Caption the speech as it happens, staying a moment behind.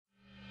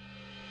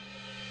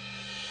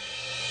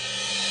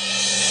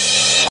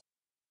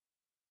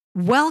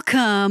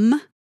Welcome,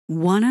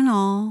 one and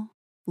all,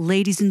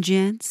 ladies and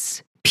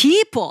gents,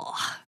 people.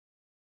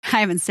 I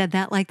haven't said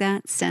that like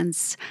that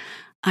since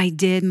I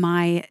did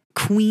my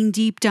Queen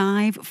deep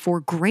dive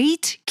for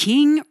Great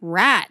King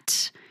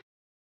Rat.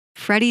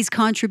 Freddie's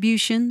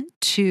contribution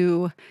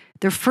to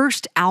their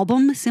first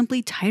album,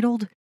 simply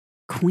titled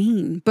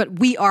Queen. But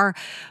we are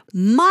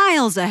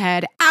miles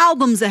ahead,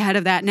 albums ahead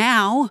of that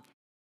now.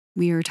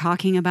 We are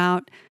talking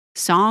about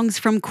songs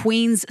from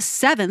Queen's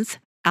seventh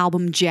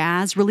album,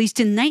 Jazz, released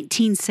in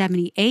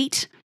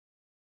 1978.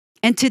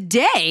 And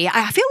today,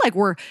 I feel like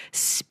we're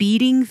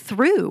speeding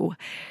through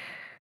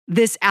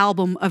this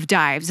album of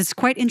dives. It's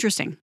quite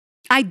interesting.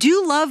 I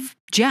do love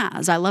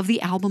jazz. I love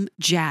the album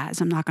Jazz,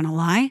 I'm not going to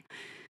lie.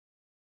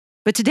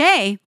 But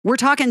today, we're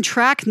talking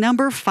track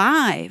number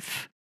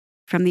 5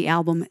 from the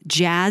album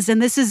Jazz,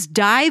 and this is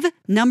dive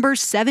number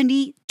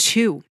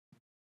 72.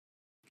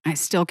 I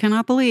still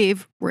cannot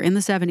believe we're in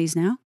the 70s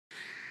now.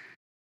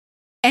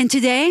 And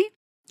today,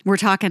 we're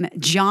talking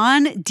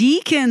John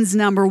Deacon's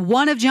number,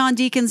 one of John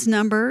Deacon's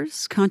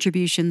numbers,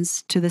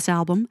 contributions to this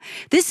album.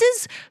 This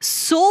is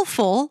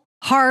soulful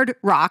hard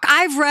rock.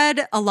 I've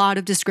read a lot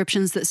of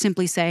descriptions that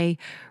simply say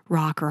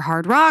rock or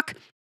hard rock.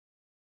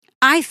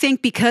 I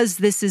think because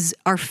this is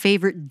our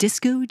favorite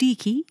disco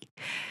deaky,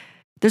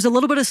 there's a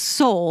little bit of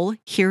soul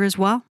here as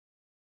well.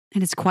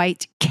 And it's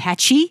quite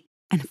catchy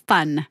and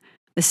fun,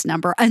 this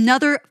number.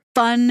 Another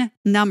fun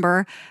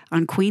number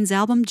on Queen's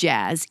album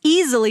Jazz.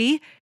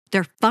 Easily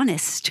their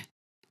funnest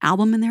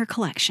album in their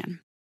collection,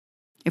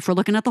 if we're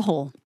looking at the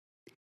whole.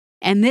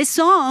 And this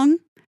song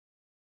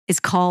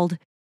is called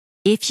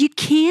If You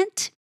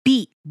Can't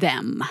Beat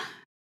Them.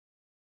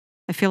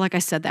 I feel like I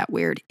said that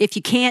weird. If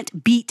you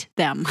can't beat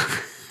them.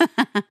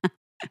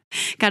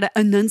 Gotta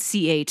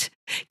enunciate,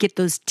 get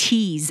those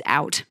T's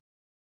out.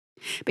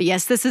 But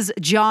yes, this is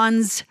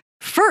John's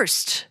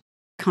first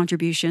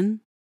contribution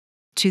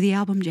to the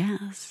album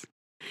Jazz.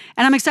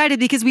 And I'm excited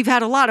because we've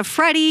had a lot of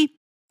Freddie,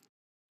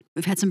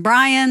 we've had some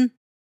Brian,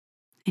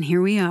 and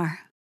here we are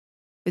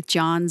with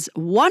John's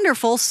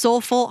wonderful,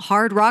 soulful,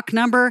 hard rock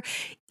number,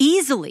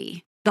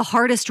 easily the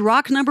hardest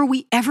rock number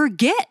we ever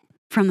get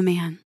from the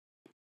man.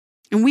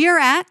 And we are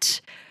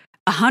at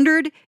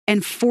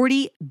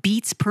 140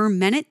 beats per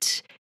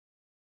minute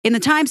in the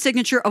time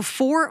signature of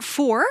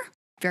 4/4,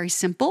 very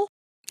simple.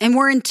 And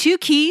we're in 2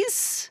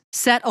 keys,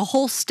 set a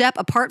whole step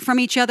apart from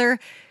each other,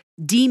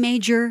 D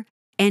major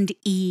and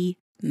E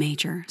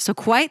major. So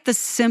quite the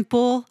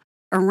simple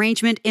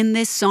arrangement in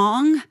this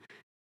song.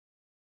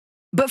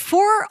 But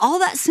for all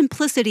that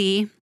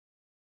simplicity,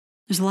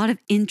 there's a lot of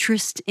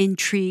interest,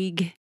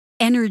 intrigue,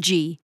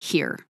 energy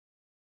here.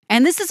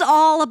 And this is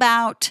all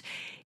about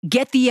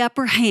get the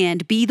upper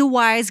hand, be the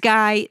wise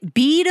guy,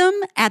 beat them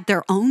at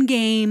their own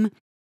game,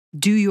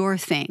 do your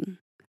thing.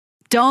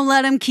 Don't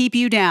let them keep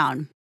you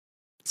down.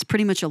 It's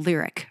pretty much a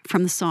lyric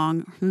from the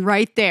song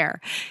right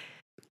there.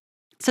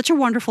 Such a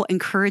wonderful,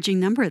 encouraging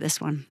number, this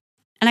one.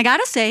 And I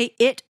gotta say,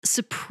 it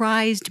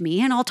surprised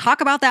me, and I'll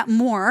talk about that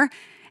more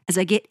as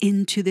I get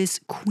into this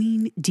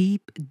Queen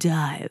deep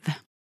dive.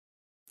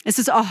 This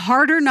is a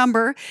harder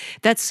number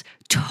that's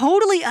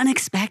totally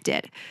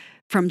unexpected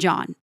from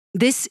John.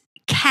 This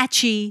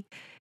catchy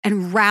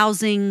and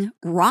rousing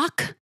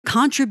rock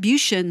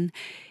contribution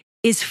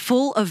is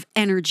full of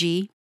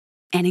energy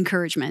and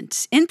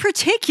encouragement. In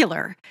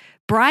particular,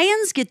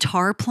 Brian's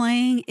guitar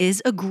playing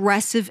is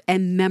aggressive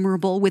and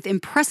memorable with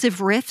impressive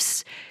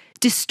riffs,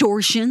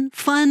 distortion,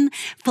 fun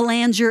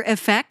flanger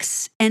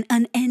effects, and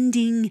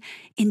unending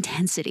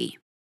intensity.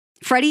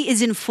 Freddie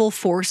is in full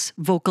force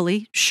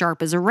vocally,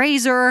 sharp as a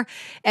razor,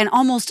 and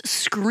almost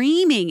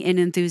screaming in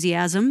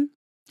enthusiasm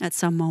at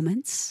some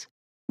moments.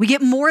 We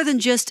get more than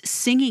just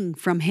singing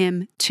from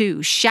him,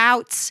 too.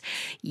 Shouts,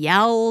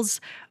 yells,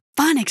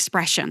 fun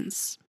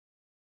expressions.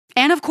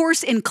 And of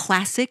course, in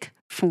classic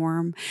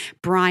form,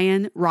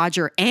 Brian,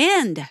 Roger,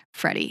 and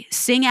Freddie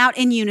sing out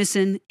in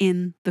unison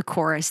in the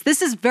chorus.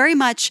 This is very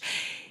much,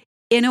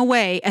 in a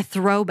way, a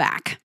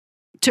throwback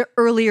to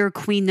earlier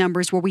Queen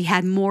numbers where we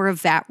had more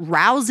of that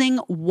rousing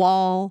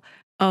wall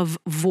of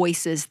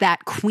voices,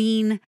 that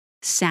Queen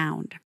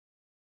sound.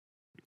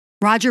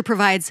 Roger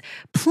provides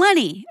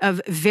plenty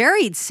of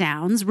varied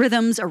sounds,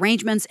 rhythms,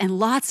 arrangements, and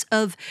lots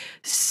of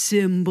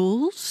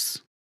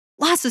cymbals.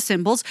 Lots of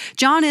cymbals.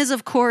 John is,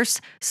 of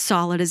course,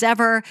 solid as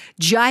ever,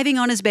 jiving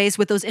on his bass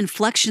with those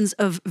inflections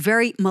of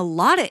very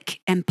melodic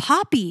and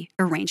poppy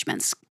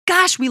arrangements.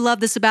 Gosh, we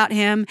love this about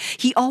him.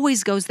 He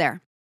always goes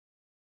there.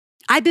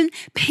 I've been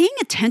paying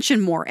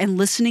attention more and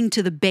listening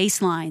to the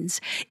bass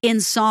lines in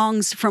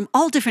songs from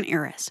all different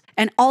eras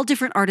and all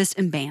different artists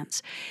and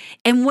bands.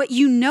 And what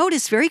you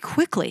notice very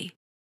quickly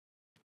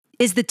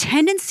is the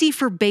tendency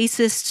for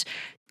bassists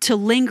to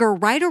linger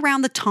right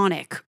around the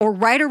tonic or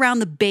right around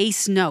the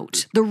bass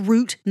note, the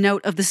root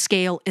note of the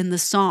scale in the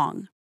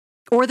song,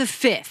 or the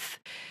fifth.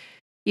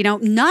 You know,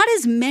 not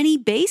as many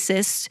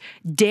bassists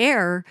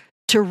dare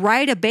to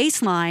write a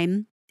bass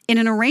line in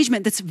an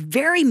arrangement that's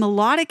very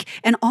melodic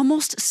and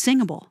almost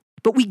singable.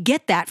 But we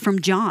get that from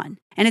John,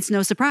 and it's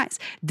no surprise.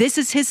 This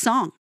is his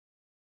song.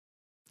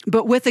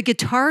 But with a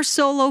guitar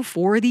solo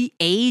for the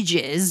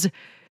ages,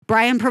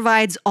 Brian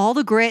provides all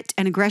the grit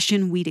and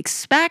aggression we'd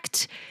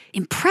expect,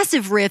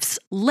 impressive riffs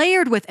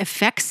layered with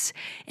effects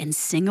and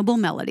singable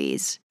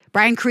melodies.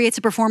 Brian creates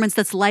a performance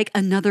that's like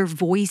another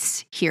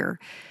voice here.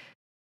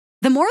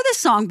 The more this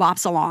song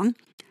bops along,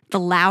 the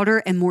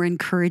louder and more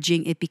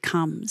encouraging it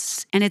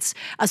becomes. And it's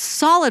a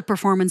solid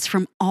performance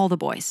from all the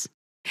boys.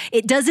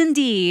 It does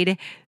indeed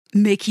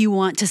make you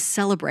want to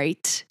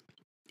celebrate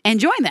and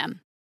join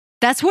them.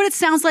 That's what it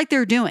sounds like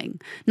they're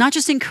doing. Not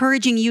just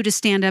encouraging you to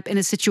stand up in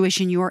a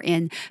situation you're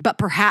in, but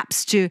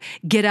perhaps to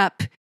get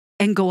up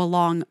and go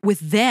along with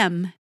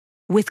them,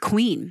 with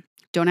Queen.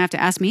 Don't have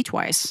to ask me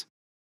twice.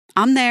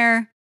 I'm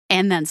there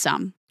and then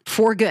some,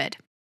 for good.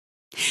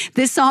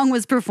 This song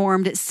was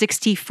performed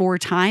 64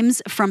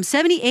 times from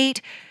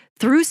 78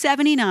 through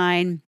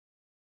 79.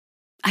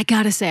 I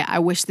gotta say, I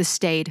wish this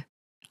stayed.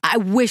 I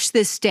wish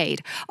this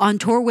stayed on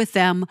tour with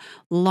them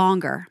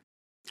longer.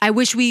 I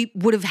wish we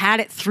would have had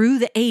it through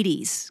the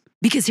 80s,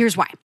 because here's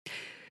why.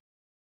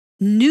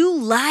 New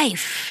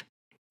life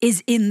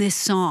is in this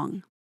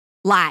song,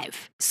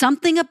 live.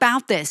 Something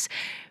about this.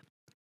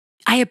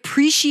 I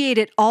appreciate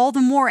it all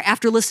the more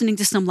after listening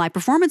to some live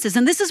performances.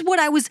 And this is what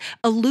I was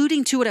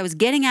alluding to, what I was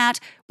getting at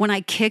when I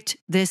kicked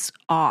this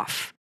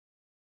off.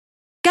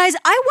 Guys,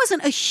 I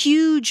wasn't a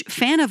huge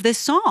fan of this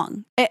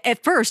song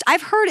at first.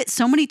 I've heard it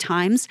so many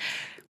times.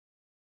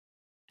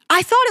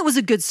 I thought it was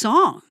a good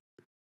song.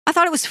 I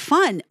thought it was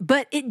fun,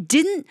 but it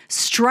didn't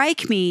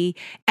strike me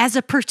as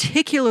a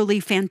particularly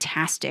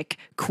fantastic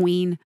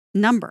Queen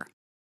number.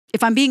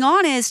 If I'm being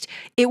honest,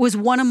 it was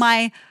one of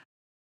my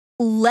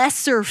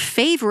lesser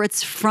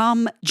favorites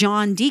from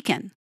John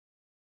Deacon.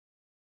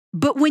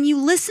 But when you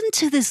listen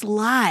to this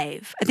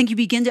live, I think you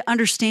begin to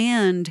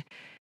understand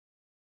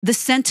the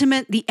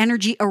sentiment, the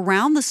energy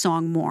around the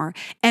song more,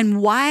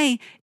 and why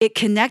it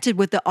connected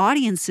with the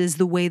audiences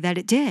the way that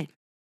it did.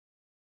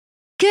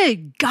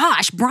 Good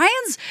gosh,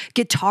 Brian's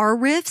guitar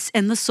riffs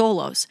and the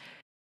solos.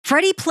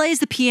 Freddie plays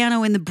the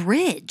piano in the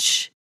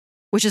bridge,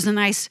 which is a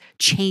nice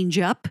change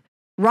up.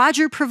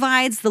 Roger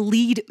provides the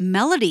lead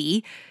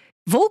melody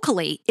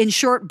vocally in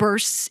short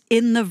bursts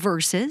in the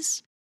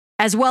verses,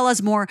 as well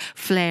as more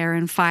flair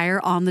and fire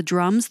on the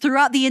drums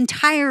throughout the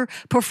entire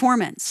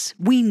performance.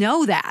 We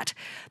know that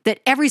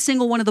every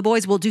single one of the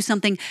boys will do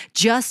something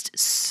just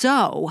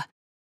so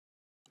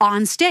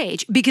on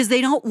stage because they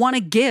don't want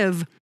to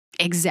give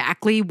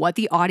exactly what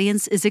the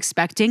audience is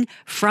expecting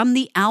from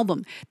the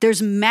album.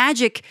 There's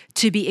magic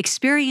to be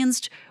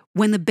experienced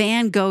when the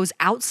band goes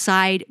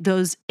outside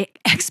those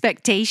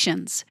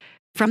expectations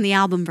from the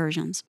album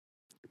versions.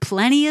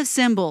 Plenty of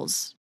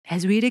cymbals,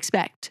 as we'd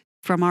expect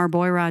from our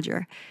boy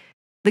Roger.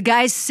 The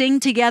guys sing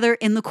together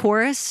in the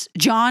chorus.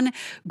 John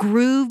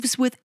grooves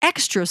with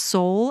extra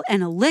soul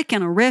and a lick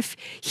and a riff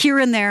here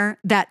and there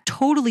that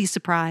totally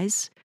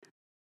surprise.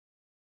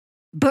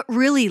 But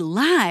really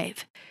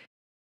live,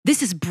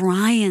 this is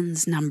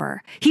Brian's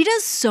number. He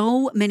does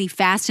so many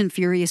fast and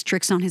furious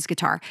tricks on his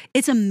guitar.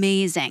 It's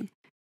amazing.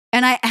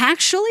 And I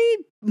actually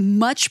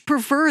much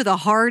prefer the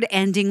hard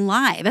ending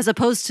live as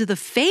opposed to the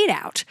fade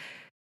out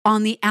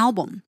on the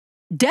album.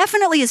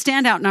 Definitely a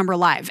standout number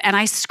live. And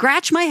I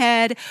scratch my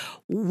head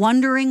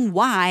wondering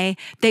why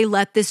they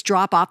let this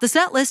drop off the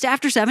set list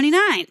after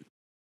 79.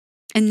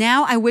 And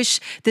now I wish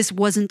this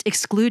wasn't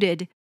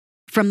excluded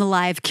from the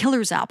Live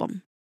Killers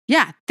album.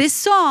 Yeah, this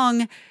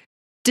song,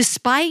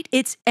 despite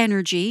its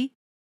energy,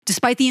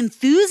 despite the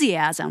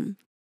enthusiasm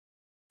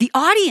the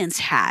audience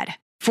had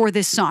for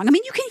this song. I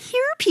mean, you can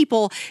hear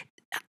people,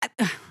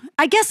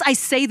 I guess I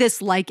say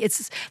this like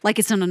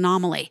it's an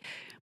anomaly.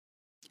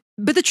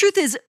 But the truth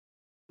is,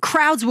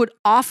 crowds would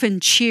often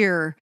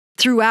cheer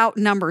throughout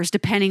numbers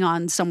depending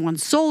on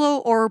someone's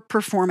solo or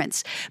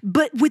performance.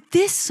 But with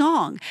this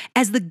song,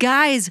 as the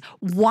guys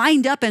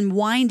wind up and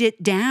wind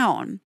it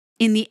down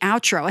in the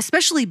outro,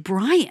 especially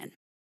Brian,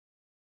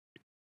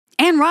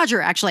 and Roger,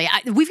 actually.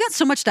 We've got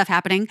so much stuff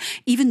happening.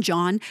 Even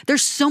John.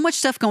 There's so much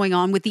stuff going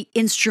on with the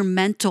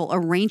instrumental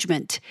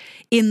arrangement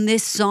in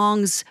this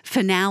song's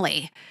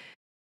finale.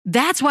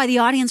 That's why the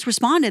audience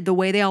responded the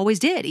way they always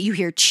did. You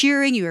hear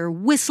cheering, you hear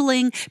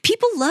whistling.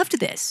 People loved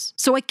this.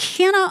 So I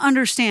cannot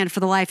understand for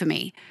the life of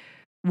me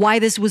why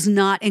this was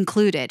not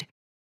included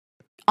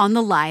on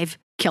the Live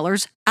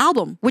Killers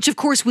album, which of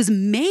course was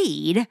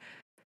made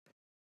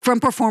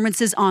from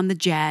performances on the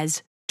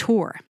Jazz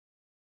tour.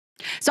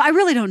 So I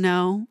really don't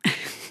know.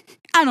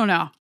 I don't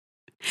know.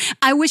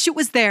 I wish it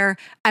was there.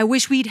 I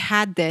wish we'd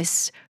had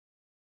this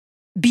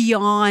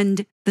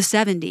beyond the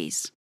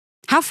 70s.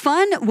 How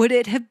fun would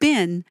it have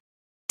been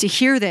to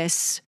hear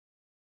this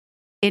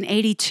in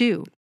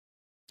 82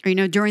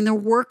 or, during the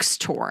Works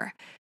tour?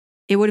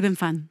 It would have been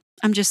fun.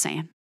 I'm just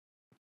saying.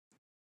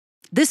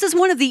 This is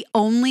one of the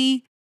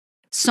only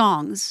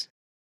songs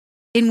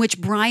in which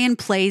Brian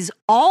plays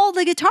all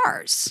the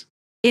guitars.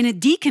 In a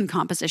Deacon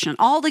composition,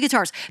 all the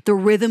guitars, the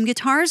rhythm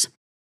guitars,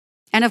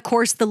 and of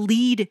course the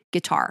lead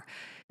guitar.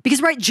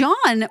 Because, right,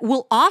 John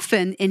will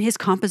often in his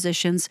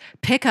compositions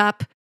pick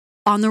up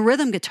on the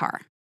rhythm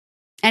guitar.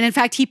 And in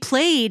fact, he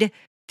played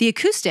the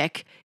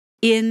acoustic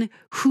in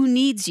Who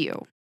Needs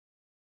You.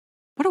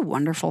 What a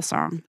wonderful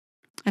song.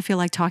 I feel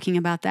like talking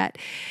about that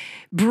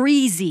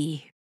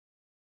breezy,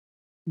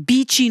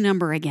 beachy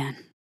number again,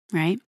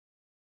 right?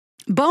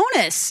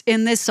 Bonus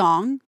in this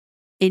song,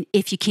 in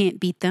If You Can't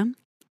Beat Them,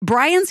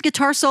 Brian's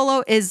guitar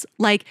solo is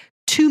like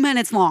 2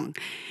 minutes long.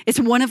 It's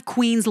one of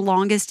Queen's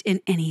longest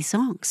in any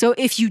song. So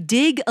if you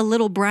dig a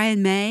little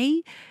Brian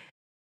May,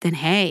 then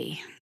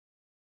hey,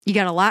 you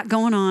got a lot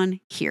going on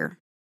here.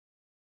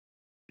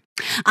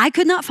 I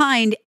could not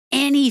find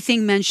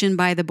anything mentioned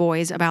by the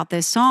boys about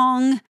this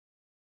song.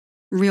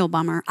 Real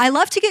bummer. I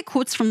love to get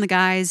quotes from the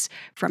guys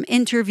from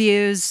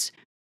interviews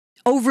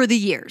over the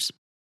years.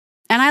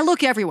 And I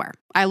look everywhere.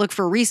 I look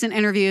for recent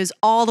interviews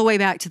all the way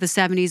back to the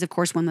 70s, of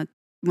course, when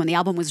the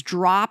album was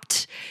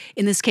dropped,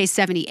 in this case,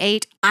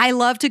 78. I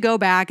love to go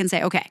back and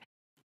say, okay,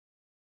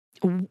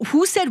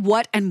 who said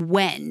what and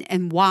when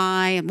and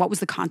why and what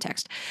was the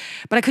context?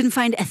 But I couldn't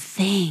find a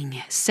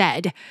thing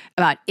said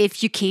about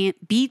If You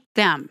Can't Beat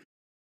Them.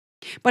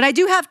 But I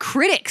do have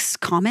critics'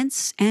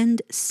 comments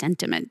and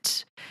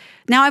sentiment.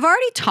 Now, I've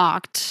already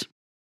talked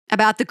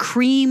about the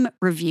Cream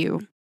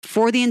review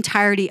for the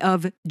entirety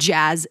of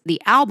Jazz,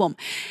 the album.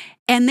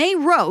 And they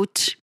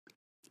wrote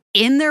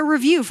in their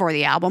review for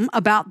the album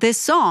about this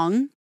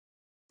song,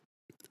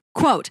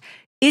 quote,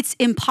 "It's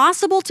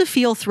impossible to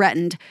feel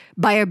threatened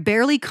by a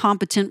barely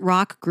competent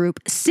rock group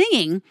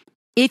singing,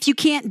 'If you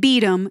can't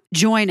beat 'em,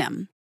 join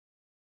 'em.'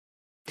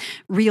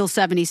 Real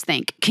 70s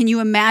think. Can you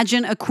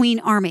imagine a Queen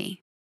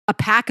army, a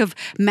pack of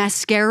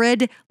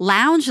masquerade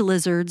lounge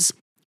lizards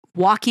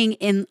walking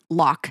in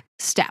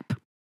lockstep?"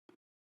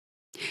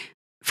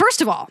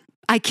 First of all,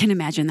 I can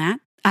imagine that.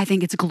 I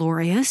think it's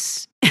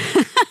glorious.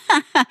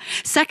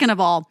 Second of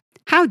all,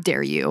 how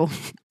dare you?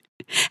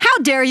 How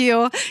dare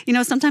you? You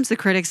know, sometimes the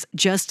critics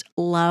just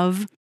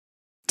love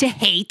to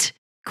hate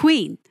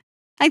Queen.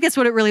 I think that's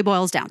what it really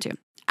boils down to.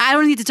 I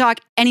don't need to talk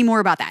any more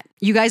about that.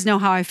 You guys know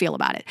how I feel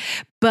about it.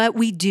 But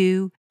we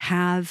do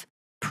have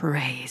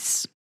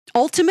praise.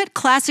 Ultimate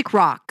Classic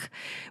Rock,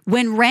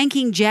 when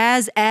ranking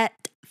Jazz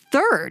at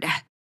third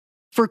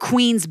for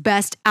Queen's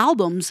best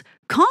albums,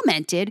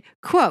 commented,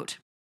 quote,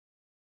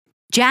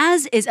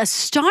 "Jazz is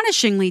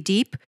astonishingly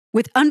deep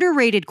with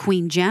underrated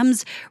Queen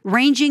gems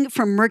ranging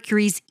from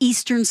Mercury's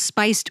Eastern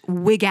spiced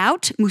Wig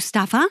Out,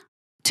 Mustafa,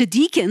 to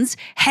Deacon's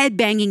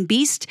Headbanging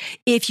Beast,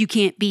 If You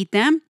Can't Beat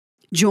Them,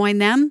 Join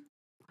Them."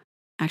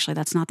 Actually,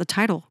 that's not the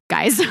title,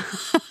 guys.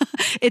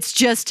 It's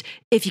just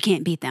If You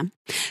Can't Beat Them.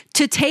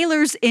 To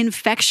Taylor's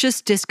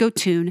infectious disco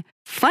tune,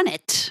 Fun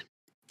It.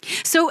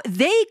 So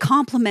they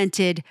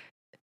complimented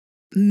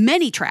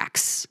many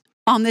tracks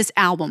on this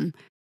album,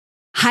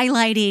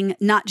 highlighting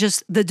not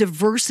just the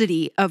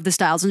diversity of the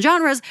styles and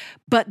genres,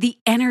 but the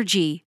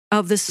energy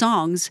of the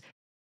songs,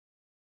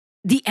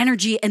 the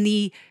energy and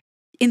the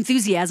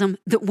enthusiasm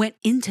that went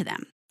into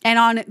them. And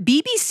on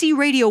BBC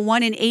Radio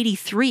 1 in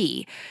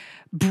 83,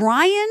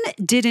 Brian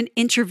did an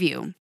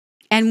interview.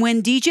 And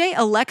when DJ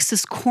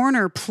Alexis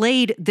Corner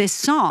played this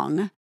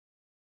song,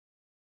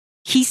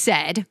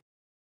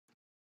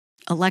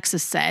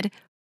 Alexis said,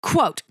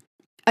 quote,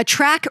 "A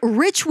track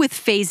rich with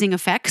phasing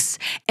effects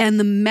and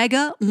the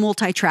mega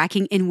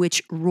multi-tracking in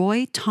which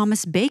Roy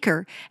Thomas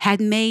Baker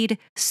had made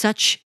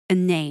such a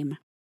name."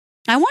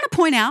 I want to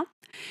point out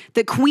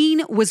that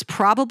Queen was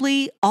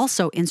probably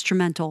also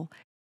instrumental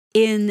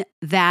in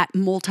that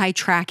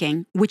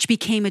multi-tracking, which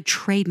became a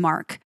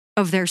trademark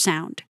of their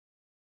sound.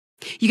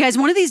 You guys,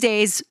 one of these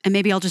days, and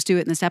maybe I'll just do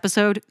it in this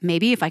episode,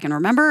 maybe if I can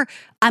remember,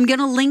 I'm going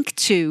to link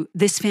to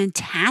this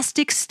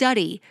fantastic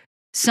study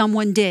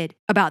someone did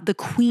about the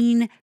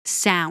Queen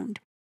sound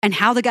and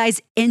how the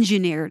guys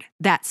engineered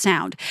that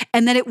sound,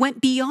 and that it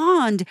went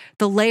beyond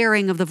the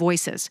layering of the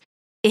voices.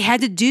 It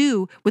had to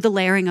do with the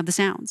layering of the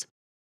sounds.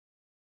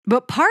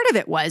 But part of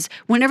it was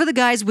whenever the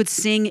guys would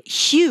sing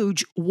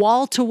huge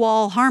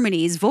wall-to-wall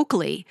harmonies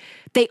vocally,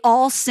 they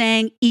all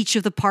sang each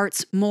of the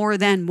parts more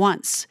than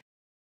once,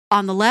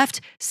 on the left,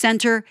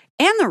 center,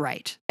 and the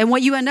right. And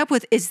what you end up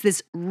with is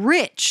this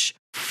rich,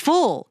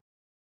 fully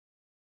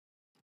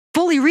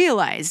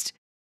realized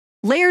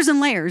layers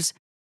and layers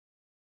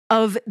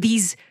of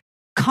these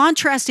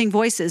contrasting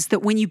voices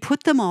that when you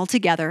put them all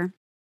together,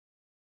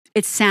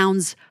 it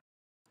sounds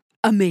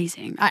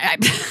amazing.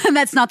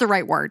 That's not the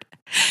right word,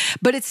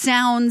 but it's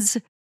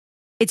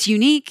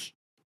unique.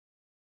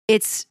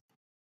 The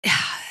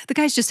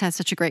guys just had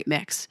such a great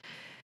mix.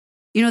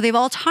 You know, they've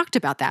all talked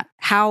about that,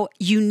 how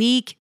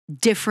unique,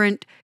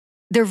 different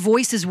their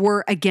voices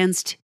were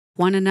against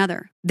one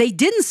another. They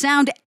didn't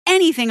sound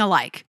anything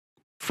alike.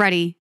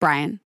 Freddie,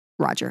 Brian,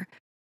 Roger,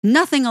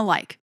 nothing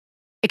alike.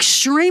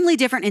 Extremely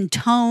different in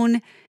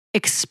tone,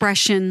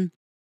 expression,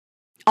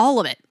 all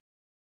of it.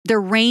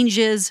 Their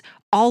ranges,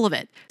 all of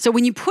it. So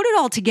when you put it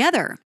all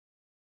together,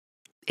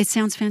 it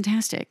sounds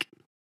fantastic.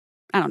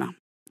 I don't know.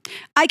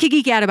 I could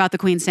geek out about the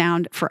Queen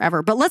sound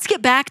forever, but let's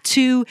get back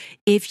to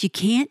If You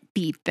Can't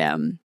Beat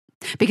Them,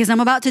 because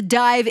I'm about to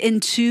dive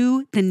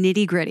into the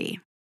nitty-gritty.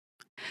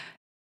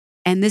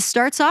 And this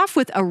starts off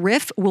with a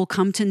riff we'll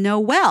come to know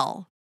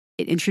well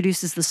It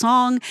introduces the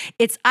song.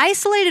 It's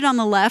isolated on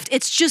the left.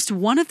 It's just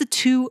one of the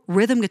two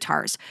rhythm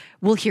guitars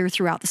we'll hear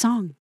throughout the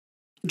song.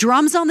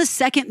 Drums on the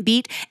second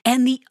beat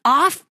and the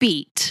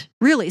offbeat,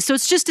 really. So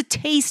it's just a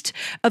taste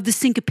of the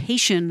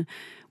syncopation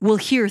we'll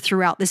hear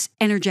throughout this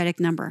energetic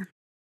number.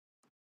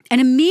 And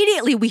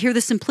immediately we hear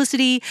the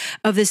simplicity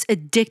of this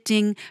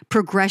addicting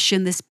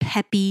progression, this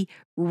peppy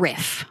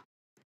riff.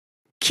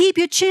 Keep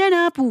your chin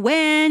up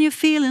when you're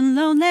feeling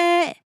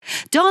lonely.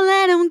 Don't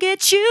let them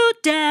get you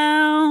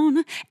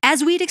down.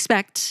 As we'd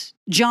expect,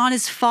 John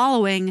is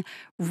following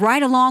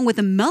right along with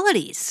the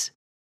melodies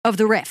of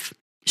the riff,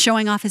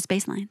 showing off his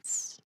bass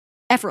lines.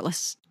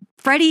 Effortless.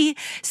 Freddie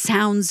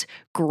sounds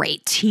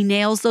great. He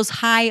nails those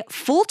high,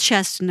 full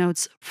chest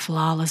notes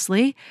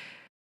flawlessly.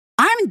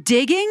 I'm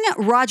digging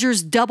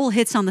Roger's double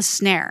hits on the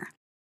snare.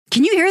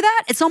 Can you hear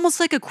that? It's almost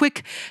like a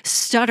quick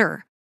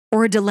stutter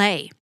or a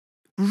delay.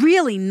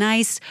 Really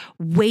nice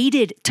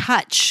weighted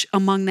touch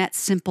among that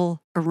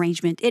simple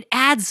arrangement. It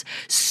adds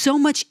so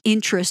much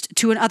interest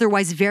to an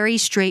otherwise very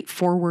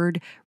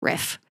straightforward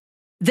riff.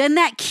 Then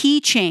that key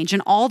change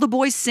and all the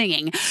boys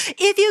singing,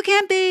 "If you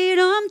can't beat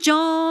 'em,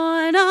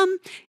 join 'em."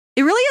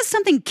 It really is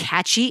something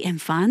catchy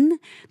and fun.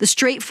 The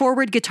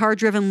straightforward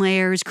guitar-driven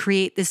layers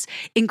create this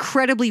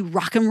incredibly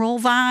rock and roll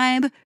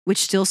vibe, which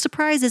still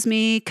surprises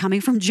me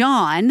coming from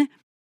John.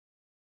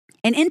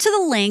 And into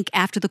the link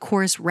after the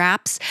chorus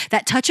wraps,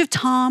 that touch of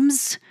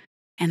toms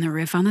and the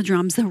riff on the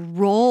drums, the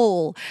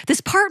roll. This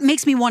part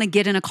makes me want to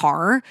get in a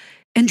car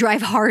and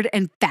drive hard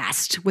and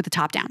fast with the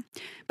top down.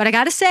 But I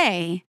gotta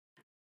say,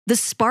 the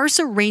sparse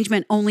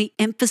arrangement only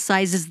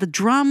emphasizes the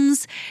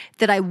drums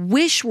that I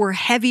wish were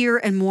heavier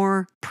and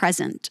more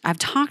present. I've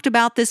talked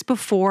about this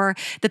before,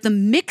 that the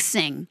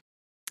mixing,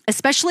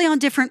 especially on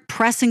different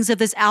pressings of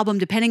this album,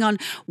 depending on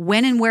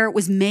when and where it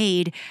was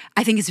made,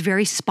 I think is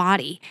very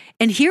spotty.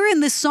 And here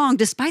in this song,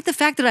 despite the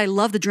fact that I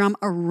love the drum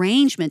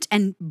arrangement,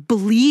 and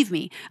believe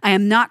me, I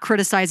am not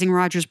criticizing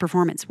Roger's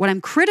performance. What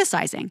I'm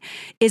criticizing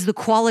is the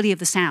quality of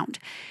the sound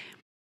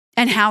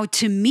and how,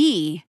 to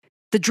me,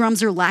 the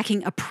drums are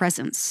lacking a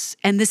presence.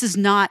 And this is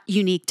not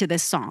unique to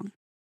this song.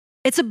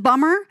 It's a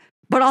bummer,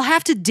 but I'll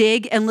have to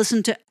dig and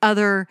listen to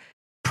other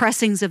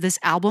pressings of this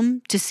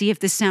album to see if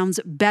this sounds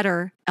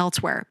better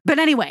elsewhere. But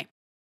anyway,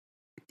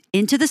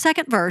 into the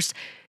second verse,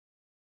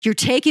 "You're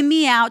taking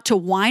me out to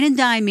wine and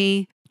dine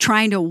me,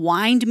 trying to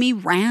wind me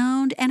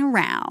round and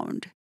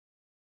around."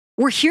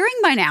 We're hearing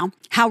by now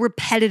how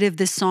repetitive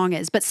this song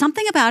is, but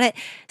something about it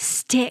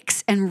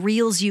sticks and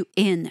reels you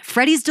in.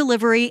 Freddie's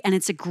delivery and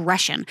its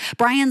aggression,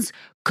 Brian's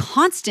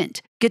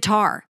constant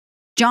guitar,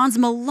 John's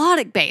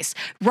melodic bass,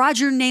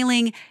 Roger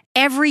nailing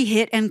every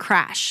hit and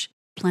crash.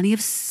 Plenty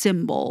of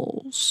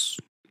cymbals.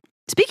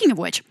 Speaking of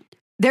which,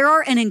 there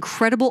are an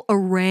incredible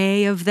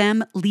array of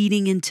them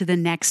leading into the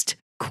next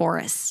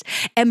chorus.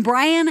 And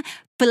Brian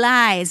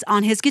flies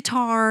on his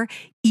guitar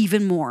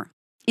even more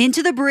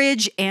into the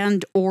bridge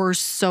and or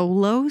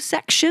solo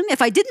section.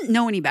 If I didn't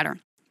know any better,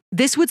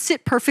 this would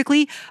sit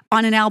perfectly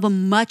on an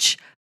album much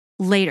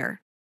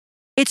later.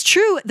 It's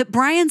true that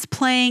Brian's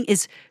playing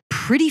is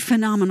pretty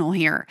phenomenal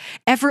here.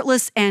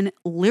 Effortless and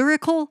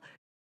lyrical,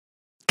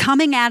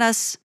 coming at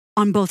us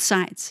on both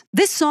sides.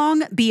 This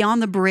song,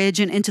 beyond the bridge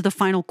and into the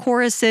final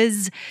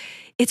choruses,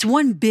 it's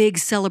one big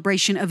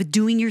celebration of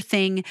doing your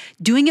thing,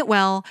 doing it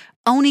well,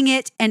 owning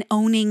it, and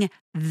owning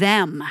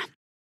them.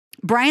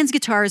 Brian's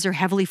guitars are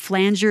heavily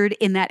flangered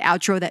in that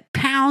outro that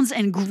pounds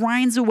and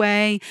grinds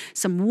away.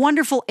 Some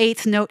wonderful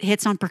eighth note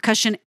hits on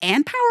percussion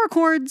and power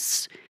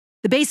chords.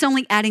 The bass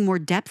only adding more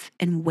depth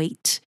and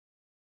weight.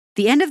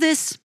 The end of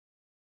this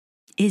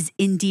is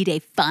indeed a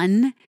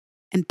fun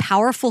and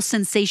powerful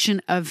sensation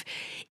of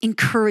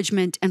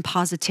encouragement and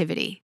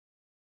positivity.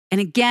 And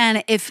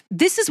again, if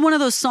this is one of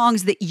those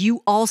songs that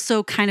you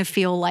also kind of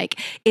feel like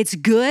it's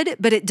good,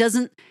 but it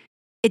doesn't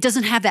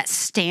have that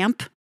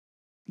stamp,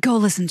 go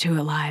listen to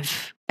it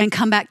live and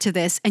come back to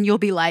this and you'll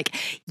be like,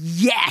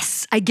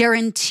 yes, I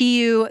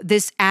guarantee you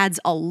this adds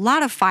a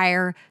lot of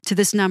fire to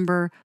this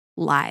number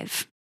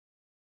live.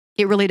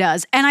 It really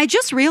does. And I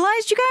just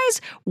realized, you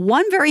guys,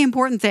 one very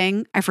important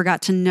thing I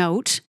forgot to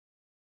note.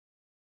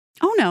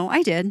 Oh no,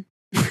 I did.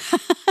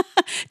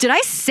 Did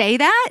I say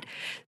that?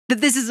 That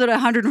this is at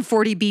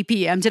 140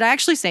 BPM? Did I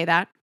actually say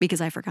that?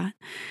 Because I forgot.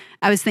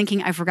 I was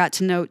thinking I forgot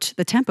to note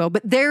the tempo,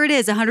 but there it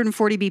is,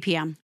 140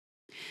 BPM. And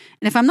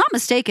if I'm not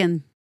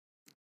mistaken,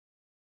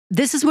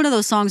 this is one of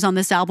those songs on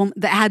this album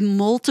that had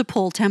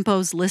multiple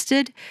tempos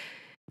listed,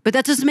 but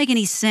that doesn't make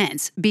any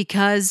sense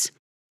because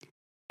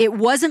it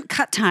wasn't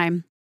cut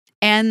time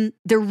and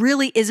there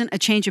really isn't a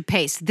change of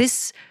pace.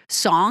 This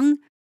song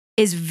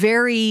is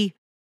very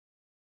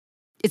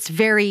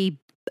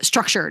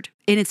structured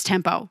in its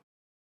tempo.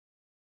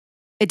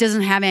 It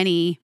doesn't have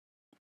any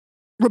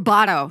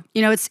rubato.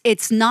 You know,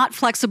 it's not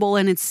flexible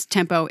in its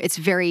tempo. It's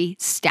very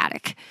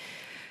static.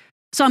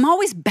 So I'm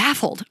always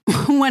baffled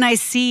when I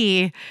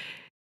see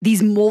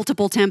these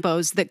multiple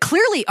tempos that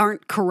clearly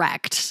aren't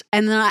correct.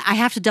 And then I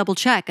have to double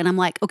check. And I'm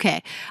like,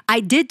 okay, I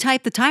did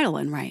type the title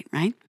in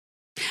right?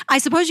 I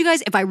suppose, you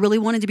guys, if I really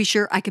wanted to be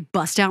sure, I could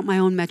bust out my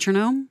own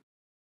metronome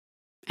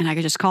and I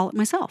could just call it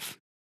myself.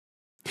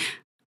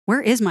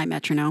 Where is my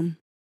metronome?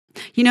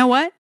 You know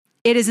what?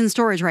 It is in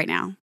storage right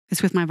now.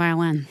 It's with my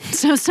violin.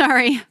 So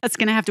sorry. That's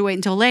going to have to wait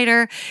until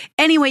later.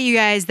 Anyway, you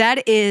guys,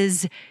 that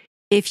is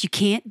If You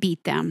Can't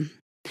Beat Them.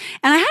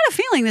 And I had a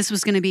feeling this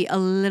was going to be a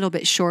little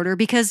bit shorter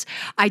because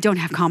I don't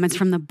have comments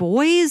from the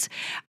boys.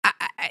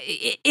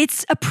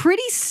 It's a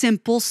pretty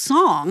simple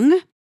song,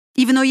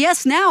 even though,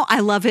 yes, now I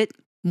love it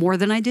more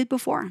than I did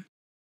before.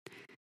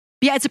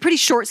 Yeah, it's a pretty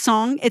short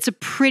song. It's a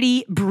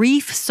pretty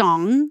brief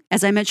song.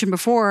 As I mentioned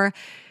before,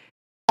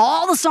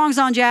 all the songs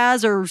on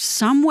jazz are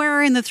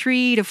somewhere in the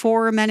 3 to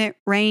 4 minute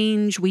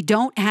range. We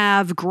don't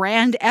have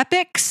grand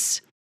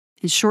epics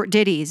and short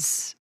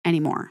ditties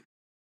anymore.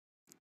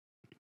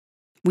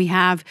 We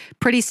have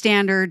pretty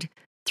standard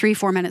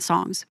 3-4 minute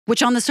songs,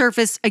 which on the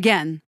surface,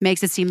 again,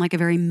 makes it seem like a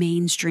very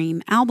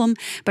mainstream album.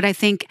 But I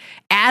think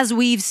as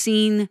we've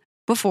seen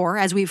before,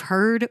 as we've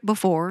heard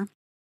before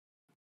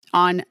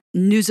on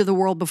News of the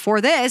World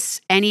before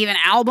this, and even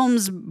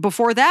albums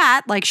before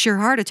that, like Sheer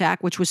Heart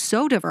Attack, which was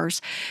so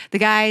diverse, the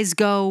guys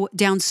go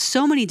down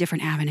so many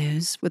different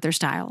avenues with their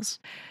styles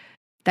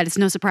that it's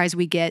no surprise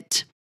we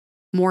get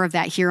more of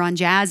that here on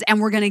Jazz, and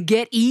we're going to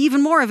get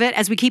even more of it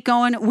as we keep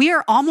going. We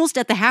are almost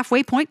at the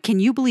halfway point. Can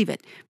you believe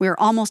it? We are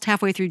almost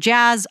halfway through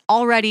Jazz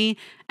already.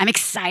 I'm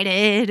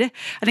excited.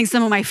 I think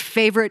some of my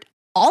favorite,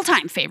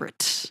 all-time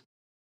favorite,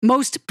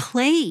 most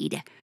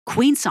played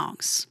Queen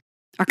songs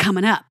are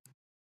coming up.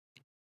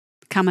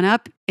 Coming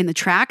up in the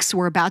tracks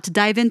we're about to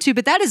dive into,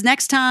 but that is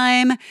next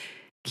time.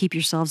 Keep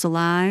yourselves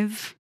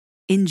alive.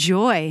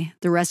 Enjoy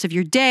the rest of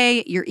your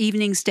day, your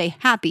evening. Stay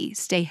happy,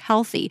 stay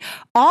healthy.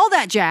 All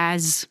that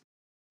jazz.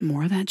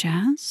 More of that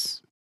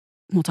jazz.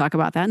 We'll talk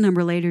about that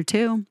number later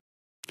too.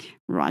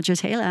 Roger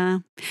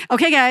Taylor.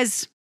 Okay,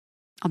 guys.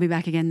 I'll be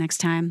back again next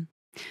time.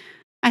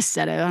 I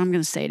said it. I'm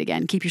going to say it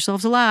again. Keep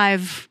yourselves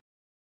alive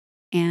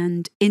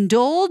and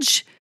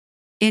indulge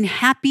in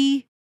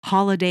happy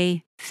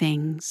holiday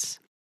things.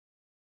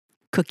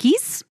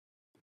 Cookies,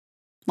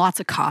 lots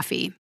of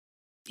coffee.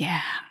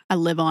 Yeah, I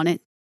live on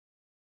it.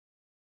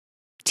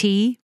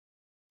 Tea,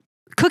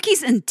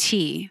 cookies and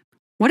tea.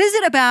 What is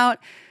it about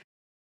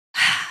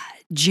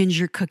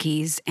ginger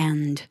cookies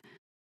and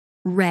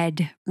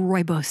red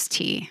rooibos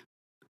tea?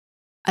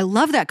 I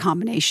love that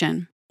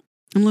combination.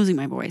 I'm losing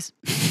my voice.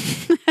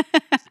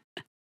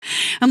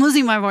 I'm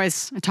losing my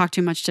voice. I talked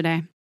too much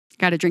today.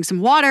 Got to drink some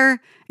water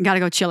and got to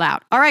go chill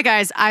out. All right,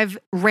 guys, I've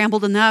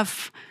rambled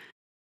enough.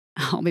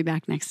 I'll be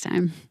back next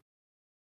time.